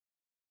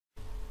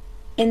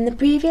In the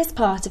previous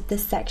part of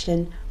this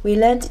section, we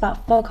learnt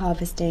about fog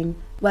harvesting,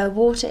 where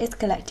water is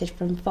collected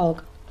from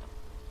fog.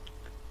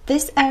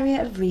 This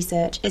area of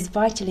research is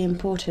vitally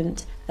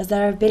important as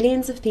there are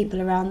billions of people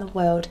around the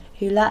world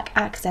who lack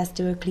access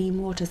to a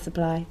clean water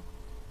supply.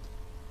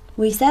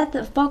 We said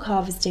that fog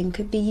harvesting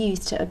could be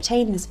used to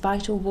obtain this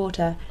vital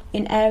water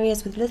in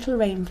areas with little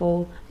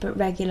rainfall but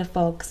regular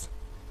fogs.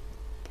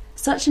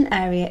 Such an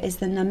area is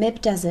the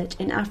Namib Desert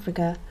in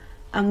Africa,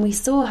 and we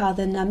saw how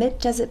the Namib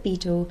Desert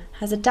Beetle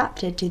has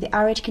adapted to the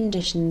arid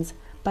conditions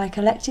by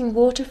collecting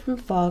water from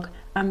fog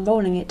and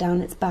rolling it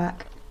down its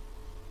back.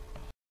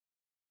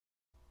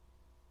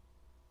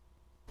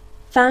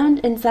 Found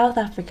in South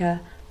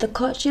Africa, the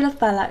Cotula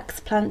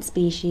Fallax plant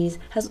species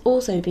has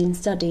also been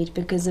studied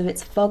because of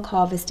its fog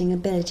harvesting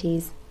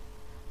abilities.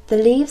 The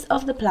leaves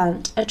of the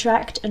plant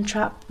attract and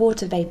trap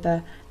water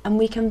vapour, and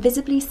we can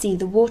visibly see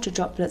the water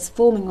droplets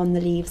forming on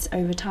the leaves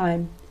over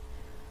time.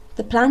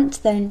 The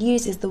plant then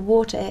uses the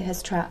water it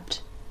has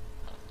trapped.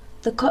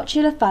 The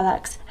Cotula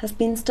Fallax has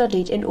been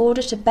studied in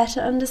order to better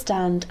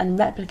understand and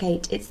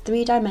replicate its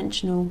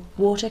three-dimensional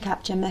water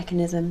capture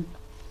mechanism.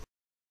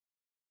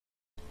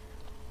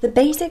 The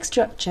basic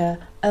structure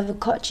of a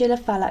Cotula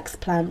Fallax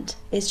plant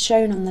is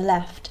shown on the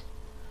left.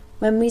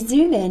 When we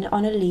zoom in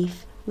on a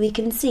leaf, we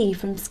can see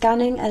from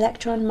scanning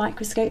electron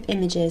microscope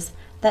images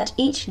that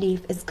each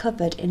leaf is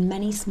covered in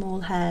many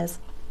small hairs.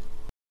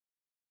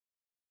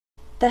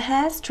 The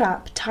hairs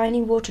trap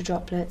tiny water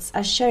droplets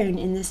as shown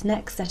in this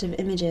next set of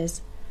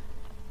images.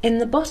 In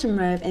the bottom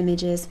row of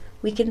images,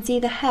 we can see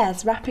the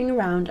hairs wrapping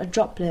around a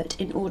droplet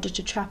in order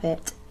to trap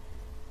it.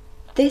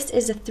 This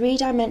is a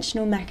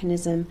three-dimensional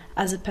mechanism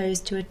as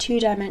opposed to a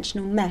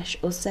two-dimensional mesh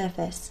or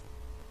surface.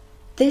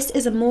 This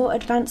is a more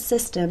advanced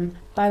system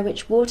by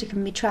which water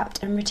can be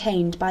trapped and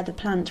retained by the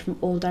plant from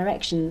all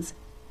directions.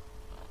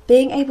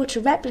 Being able to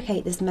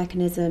replicate this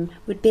mechanism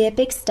would be a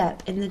big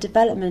step in the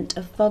development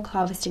of fog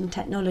harvesting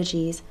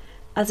technologies,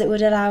 as it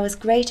would allow us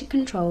greater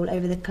control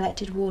over the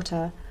collected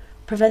water,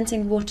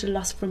 preventing water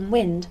loss from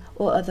wind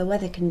or other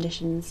weather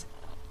conditions.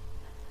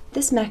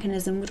 This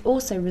mechanism would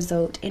also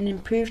result in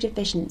improved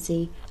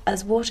efficiency,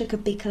 as water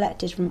could be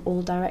collected from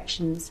all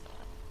directions.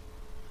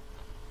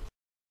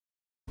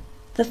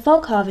 The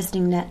fog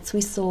harvesting nets we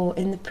saw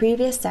in the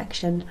previous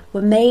section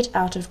were made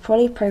out of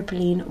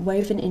polypropylene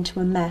woven into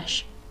a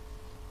mesh.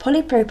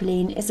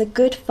 Polypropylene is a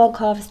good fog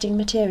harvesting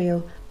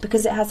material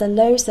because it has a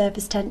low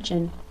surface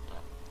tension.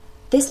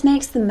 This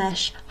makes the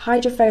mesh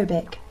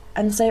hydrophobic,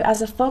 and so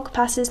as a fog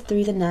passes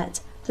through the net,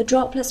 the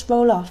droplets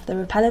roll off the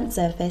repellent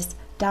surface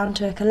down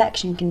to a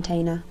collection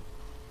container.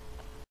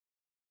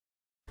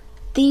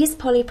 These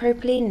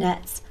polypropylene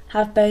nets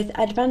have both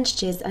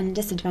advantages and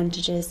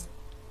disadvantages.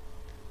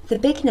 The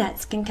big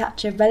nets can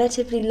capture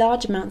relatively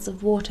large amounts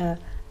of water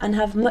and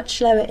have much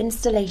lower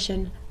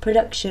installation,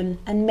 production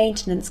and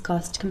maintenance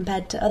cost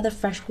compared to other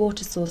fresh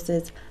water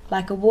sources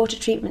like a water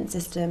treatment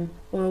system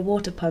or a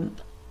water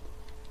pump.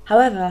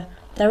 However,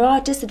 there are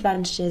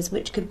disadvantages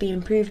which could be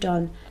improved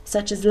on,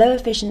 such as low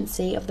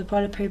efficiency of the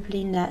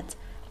polypropylene net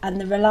and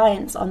the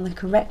reliance on the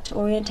correct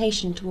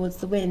orientation towards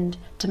the wind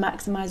to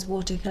maximise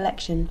water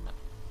collection.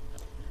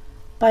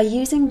 By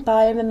using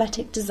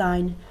biomimetic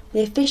design,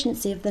 the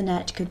efficiency of the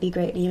net could be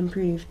greatly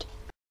improved.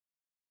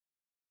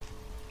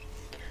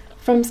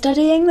 From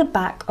studying the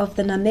back of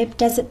the Namib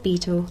Desert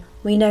Beetle,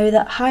 we know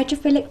that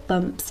hydrophilic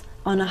bumps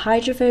on a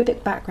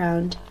hydrophobic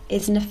background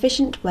is an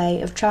efficient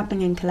way of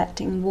trapping and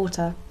collecting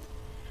water.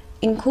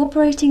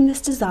 Incorporating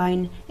this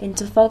design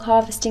into fog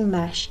harvesting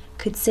mesh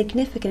could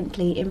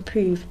significantly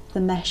improve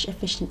the mesh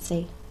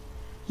efficiency,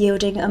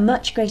 yielding a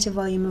much greater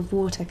volume of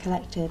water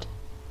collected.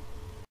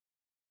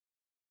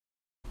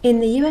 In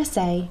the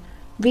USA,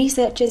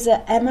 researchers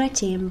at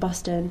MIT and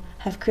Boston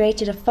have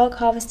created a fog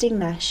harvesting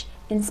mesh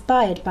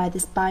inspired by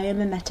this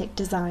biomimetic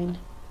design.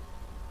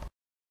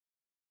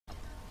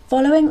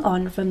 Following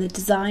on from the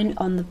design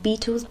on the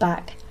beetle's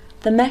back,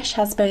 the mesh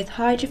has both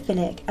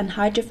hydrophilic and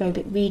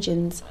hydrophobic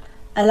regions,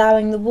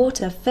 allowing the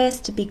water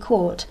first to be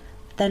caught,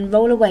 then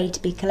roll away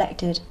to be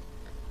collected.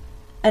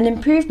 An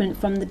improvement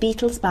from the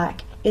beetle's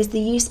back is the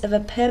use of a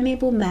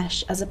permeable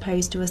mesh as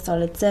opposed to a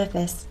solid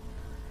surface.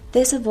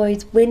 This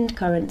avoids wind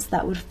currents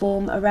that would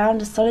form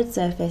around a solid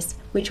surface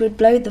which would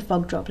blow the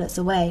fog droplets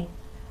away.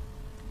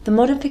 The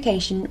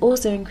modification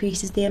also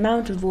increases the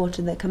amount of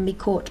water that can be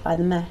caught by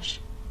the mesh.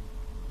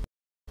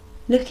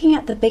 Looking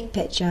at the big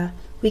picture,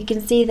 we can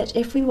see that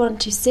if we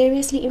want to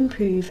seriously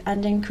improve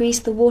and increase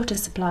the water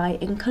supply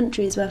in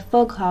countries where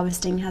fog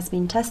harvesting has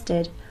been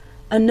tested,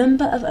 a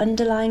number of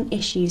underlying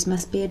issues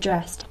must be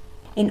addressed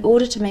in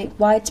order to make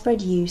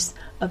widespread use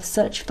of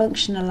such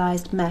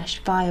functionalized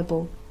mesh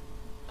viable.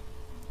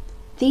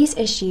 These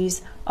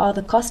issues are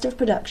the cost of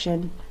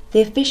production,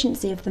 the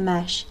efficiency of the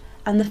mesh,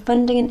 and the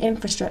funding and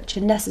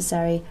infrastructure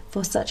necessary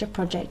for such a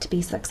project to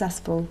be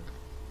successful.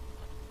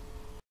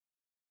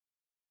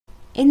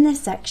 In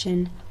this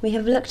section, we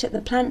have looked at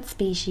the plant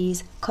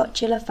species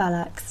Cotula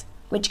Fallax,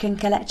 which can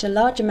collect a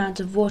large amount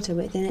of water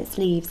within its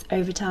leaves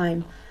over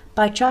time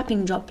by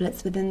trapping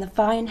droplets within the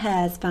fine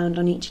hairs found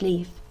on each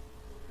leaf.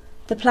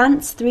 The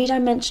plant's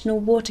three-dimensional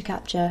water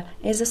capture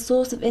is a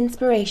source of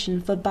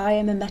inspiration for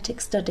biomimetic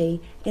study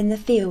in the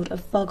field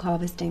of fog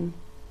harvesting.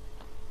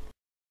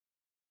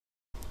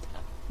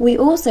 We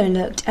also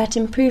looked at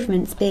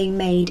improvements being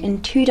made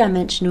in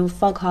two-dimensional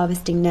fog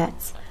harvesting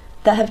nets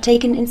that have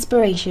taken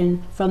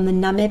inspiration from the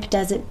Namib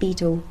Desert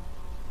Beetle.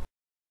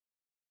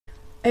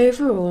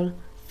 Overall,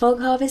 fog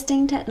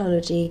harvesting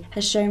technology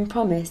has shown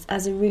promise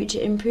as a route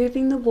to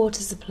improving the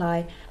water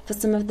supply for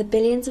some of the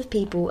billions of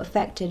people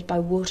affected by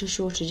water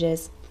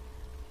shortages.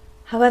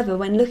 However,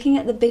 when looking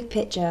at the big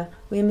picture,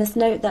 we must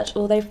note that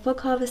although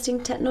fog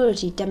harvesting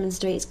technology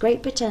demonstrates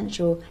great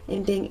potential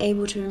in being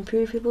able to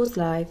improve people's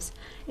lives,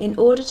 in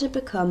order to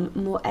become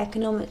more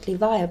economically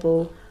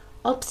viable,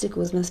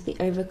 obstacles must be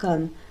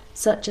overcome,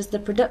 such as the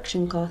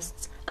production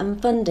costs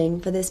and funding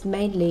for this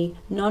mainly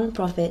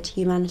non-profit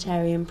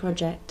humanitarian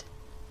project.